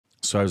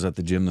So I was at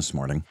the gym this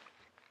morning.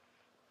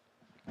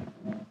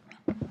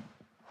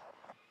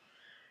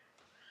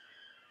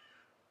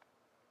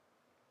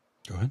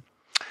 Go ahead.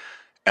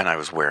 And I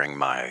was wearing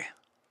my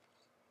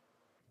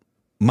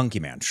Monkey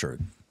Man shirt.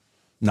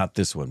 Not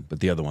this one, but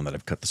the other one that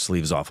I've cut the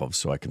sleeves off of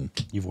so I can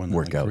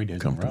work out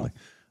comfortably.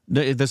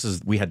 This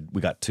is we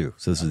got two,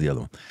 so this is the other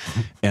one.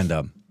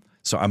 And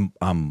so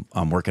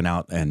I'm working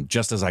out, and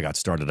just as I got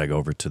started, I go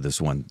over to this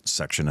one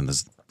section, and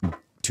there's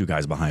two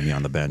guys behind me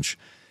on the bench,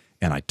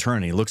 and I turn,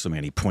 and he looks at me,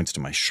 and he points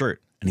to my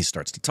shirt, and he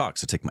starts to talk.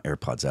 So I take my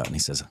AirPods out, and he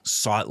says,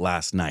 "Saw it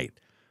last night.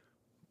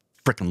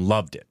 Freaking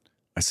loved it."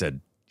 I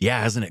said,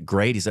 "Yeah, isn't it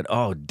great?" He said,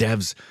 "Oh,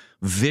 Dev's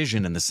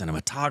vision and the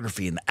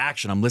cinematography and the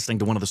action. I'm listening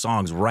to one of the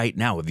songs right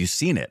now. Have you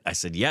seen it?" I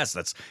said, "Yes,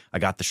 I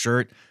got the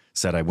shirt."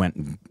 Said I went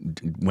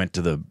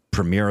to the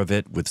premiere of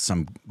it with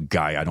some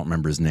guy. I don't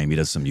remember his name. He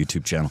does some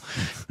YouTube channel.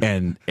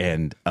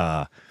 And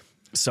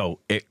so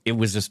it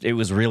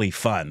was really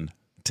fun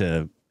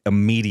to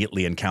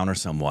immediately encounter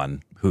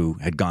someone who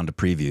had gone to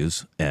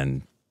previews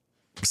and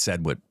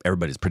said what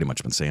everybody's pretty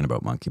much been saying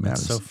about Monkey Man.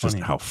 It's so funny.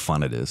 Just how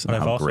fun it is and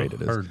how great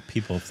it is. I've also heard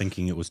people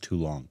thinking it was too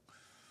long.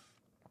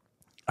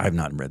 I've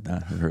not read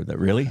that. I've heard that.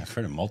 Really? I've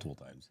heard it multiple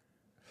times.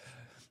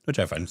 Which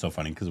I find so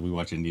funny because we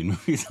watch Indian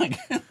movies. Like,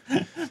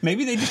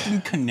 maybe they just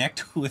didn't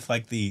connect with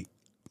like the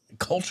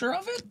culture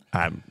of it.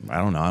 I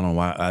don't know. I don't know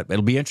why.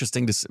 It'll be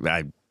interesting to see.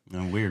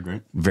 Weird,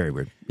 right? Very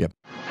weird. Yep.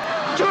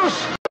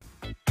 Juice.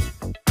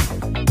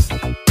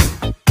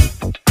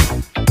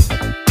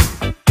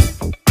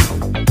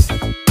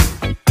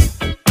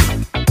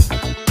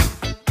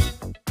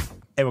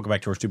 Hey, welcome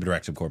back to our Stupid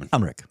Reacts. I'm Corbin.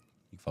 I'm Rick.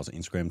 You can follow us on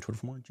Instagram, Twitter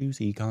for more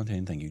juicy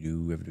content. Thank you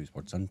to Everyday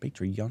Sports on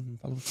Patreon.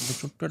 Follow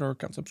us on Twitter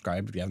account,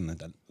 subscribe if you haven't hit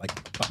that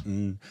like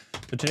button.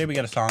 So today we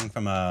got a song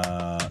from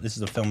this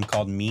is a film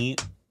called Me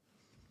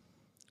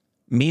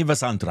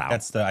Vasantrao.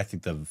 That's I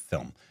think the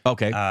film.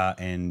 Okay.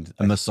 And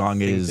the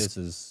song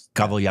is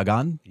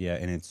Kaivalyagaan. Yeah,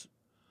 and it's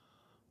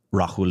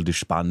Rahul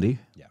Deshpande.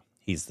 Yeah,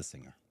 he's the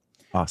singer.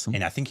 Awesome.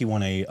 And I think he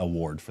won an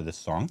award for this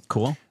song.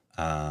 Cool.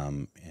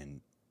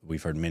 And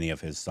we've heard many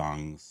of his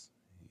songs.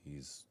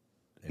 He's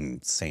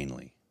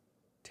insanely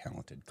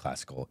talented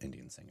classical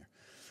Indian singer.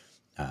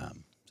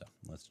 So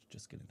let's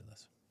just get into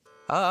this.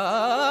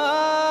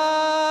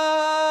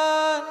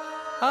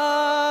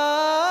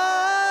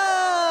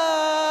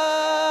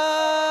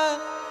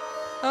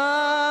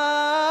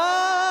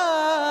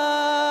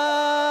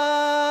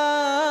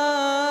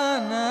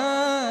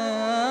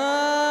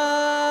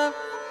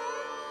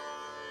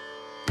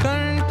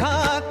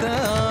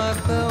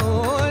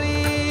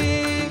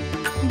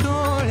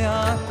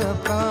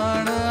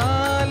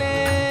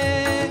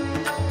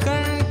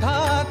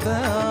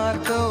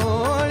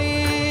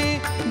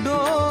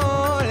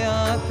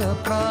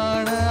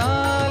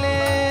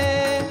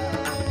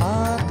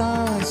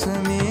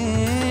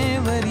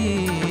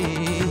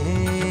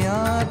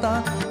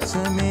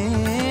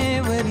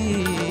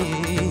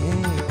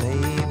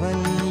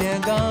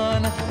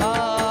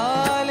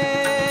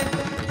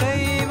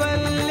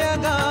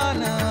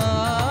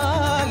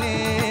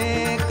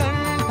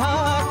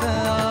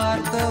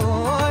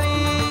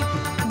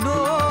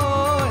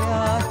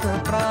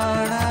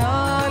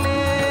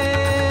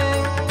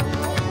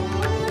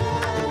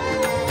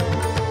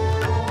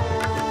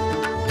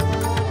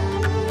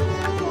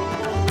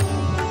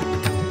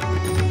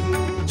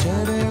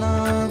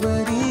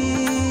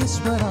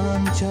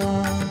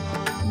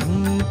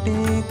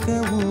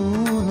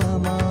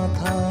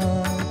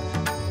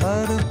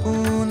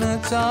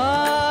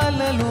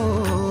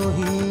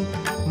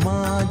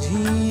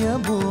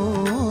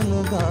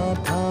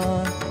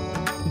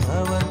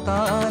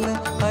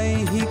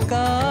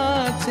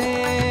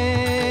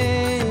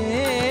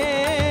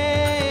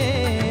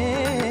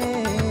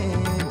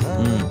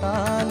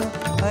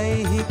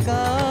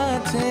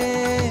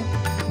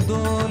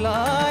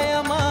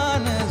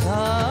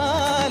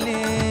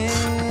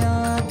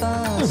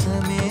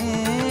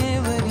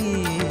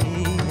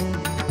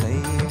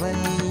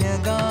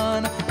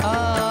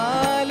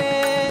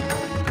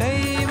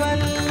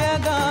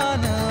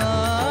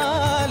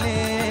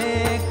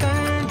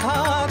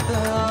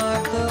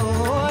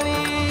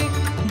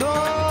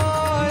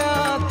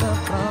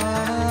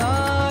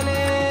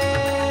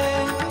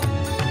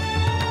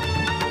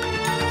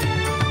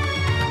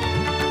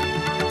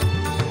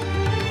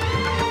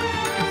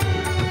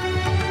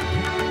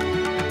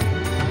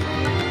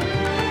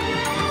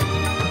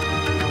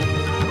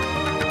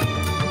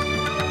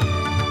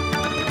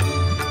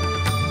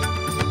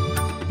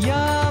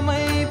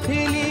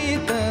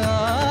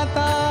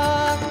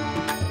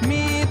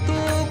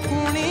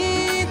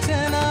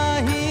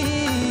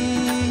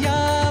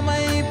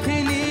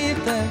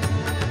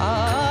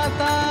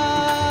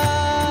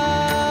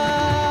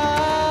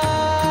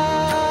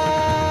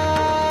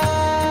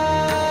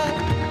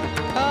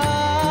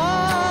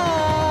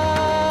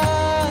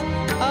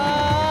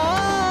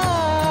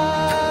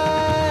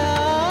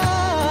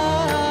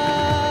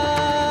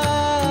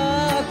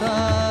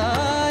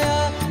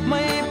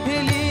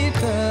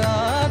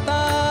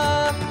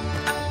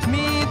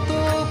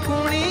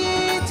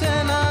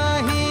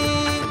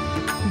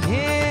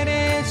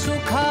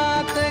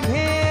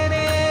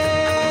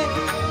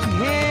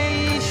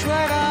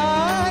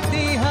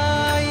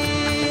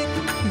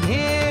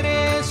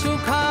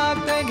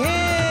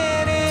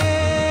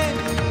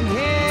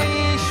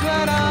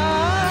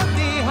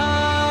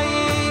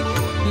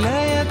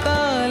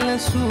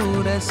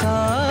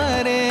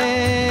 सारे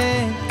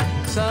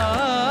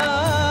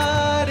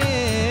सारे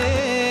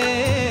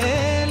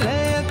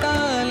लय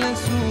ताल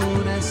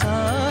सूर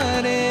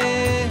सारे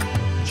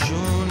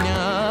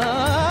शून्यात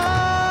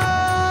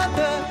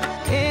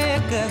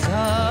एक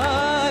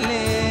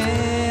झाले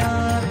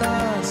आता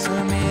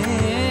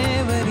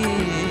समेवरी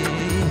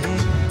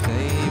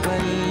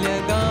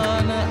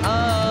कैवल्यगान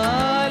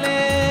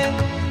आले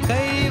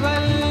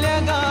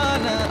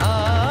कैवल्यगान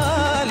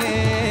आले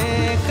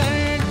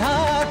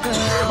कंठात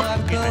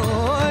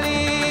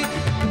गौरी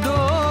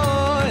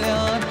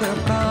डोळ्यात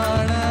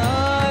प्राण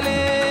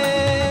आले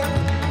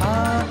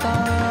आता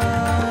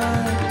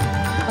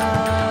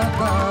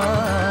आता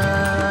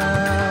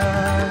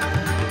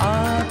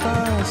आता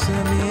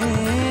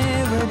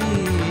समेवरी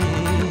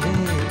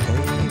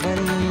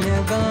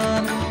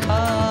कैवल्यगान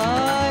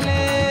आले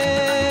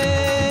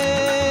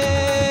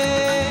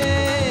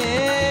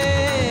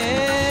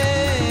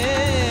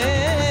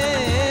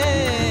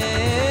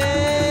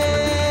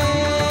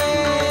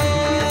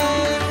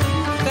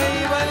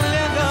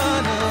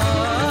कैवल्यगान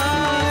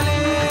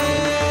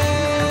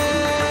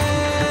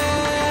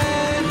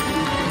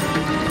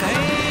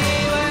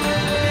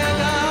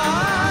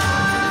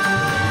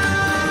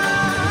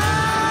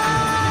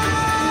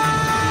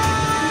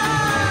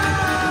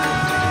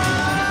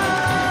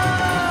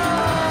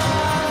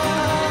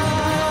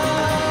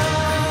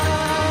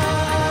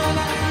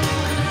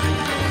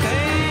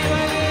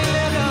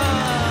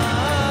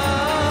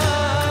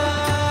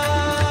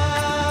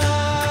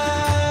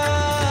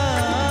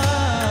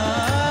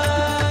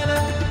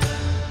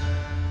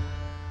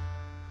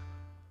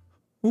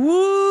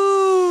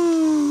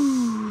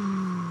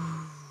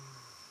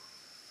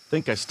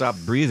Think I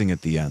stopped breathing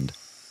at the end.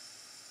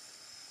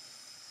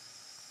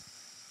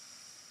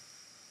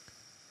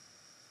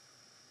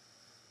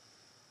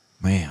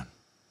 Man.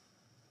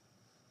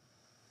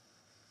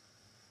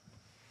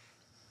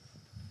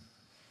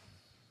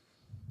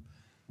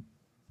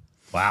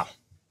 Wow.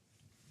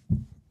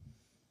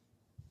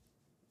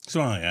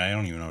 So I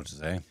don't even know what to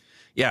say.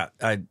 Yeah,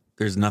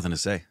 there's nothing to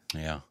say.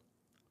 Yeah.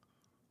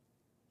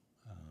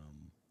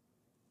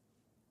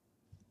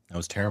 That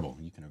was terrible.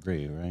 You can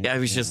agree, right? Yeah, it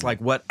was just like,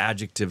 what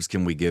adjectives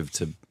can we give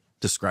to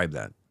describe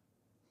that?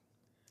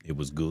 It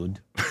was good.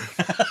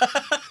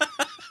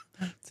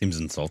 Seems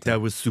insulting.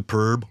 That was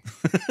superb.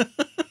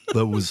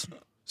 That was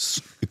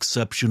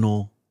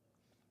exceptional.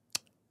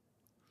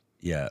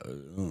 Yeah.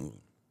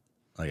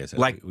 Like I said,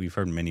 Like- we've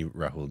heard many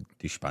Rahul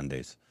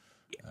Deshpandes.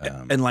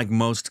 And like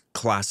most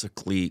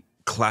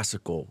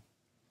classical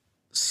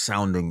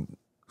sounding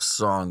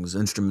songs,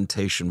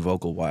 instrumentation,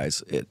 vocal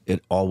wise,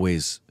 it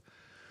always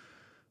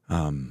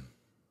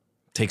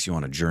takes you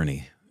on a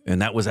journey. And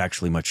that was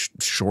actually much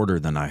shorter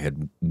than I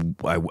had.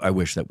 I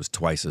wish that was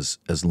twice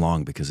as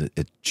long, because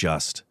it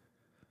just,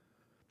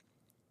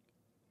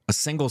 a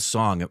single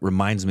song, it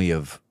reminds me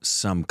of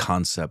some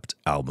concept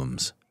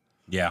albums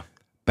Yeah.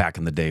 back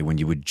in the day when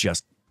you would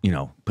just,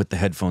 put the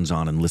headphones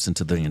on and listen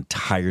to the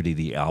entirety of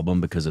the album,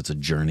 because it's a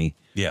journey.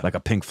 Yeah. Like a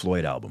Pink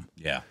Floyd album.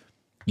 Yeah.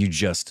 You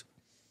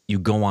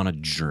go on a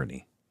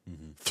journey.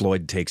 Mm-hmm.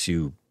 Floyd takes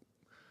you,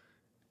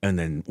 and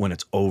then when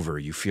it's over,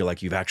 you feel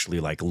like you've actually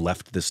like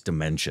left this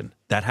dimension.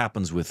 That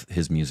happens with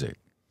his music.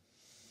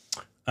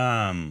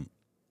 And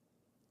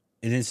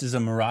this is a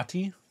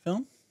Marathi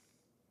film?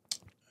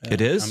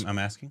 It is? I'm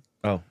asking.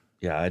 Oh,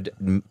 yeah.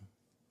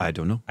 I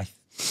don't know.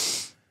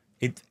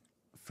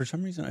 For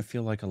some reason, I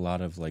feel like a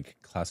lot of like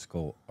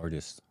classical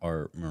artists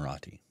are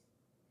Marathi.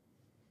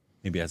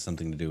 Maybe it has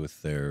something to do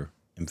with their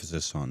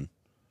emphasis on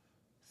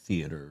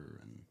theater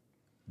and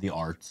the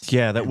arts.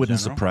 Yeah, that in wouldn't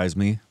general. surprise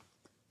me.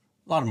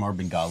 A lot of them are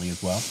Bengali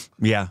as well.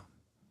 Yeah.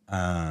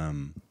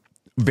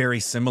 Very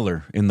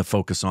similar in the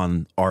focus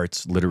on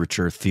arts,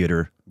 literature,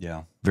 theater.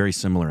 Yeah. Very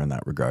similar in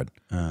that regard.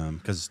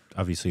 Because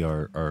obviously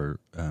our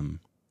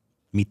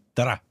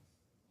Mitra,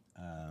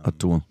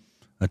 Atul.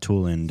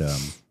 and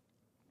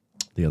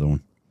the other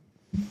one.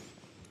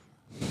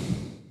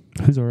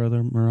 Who's our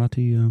other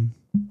Marathi?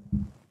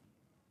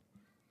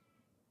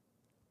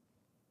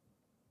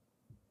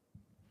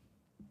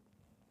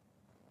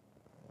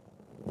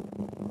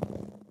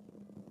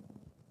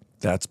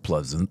 That's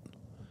pleasant.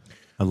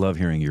 I love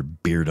hearing your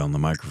beard on the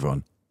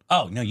microphone.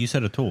 Oh, no, you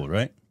said Atul,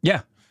 right?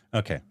 Yeah.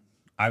 Okay.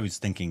 I was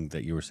thinking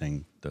that you were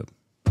saying the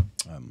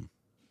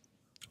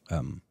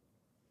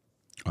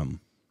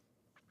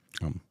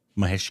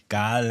Mahesh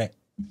Kale.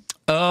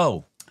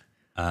 Oh.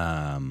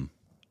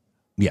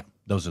 Yeah,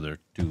 those are their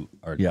two.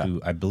 Yeah.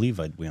 Two. I believe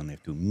we only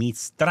have two.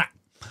 Mitra.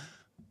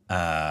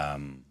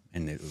 And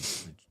it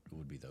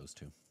would be those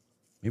two.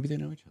 Maybe they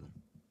know each other.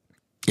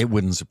 It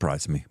wouldn't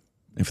surprise me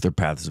if their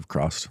paths have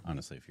crossed.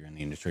 Honestly, if you're in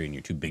the industry and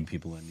you're two big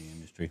people in the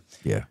industry,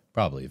 Yeah.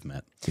 probably have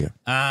met. Yeah.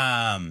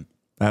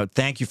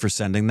 Thank you for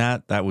sending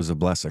that. That was a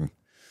blessing.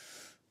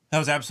 That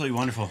was absolutely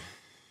wonderful.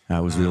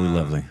 That was really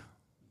lovely.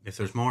 If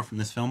there's more from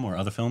this film or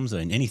other films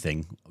and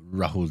anything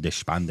Rahul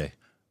Deshpande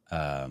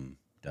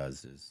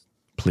does is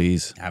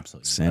Please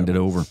absolutely send it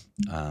over.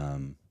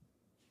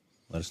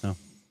 Let us know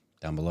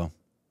down below.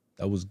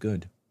 That was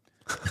good.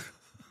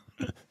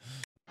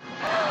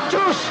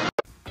 पुरुष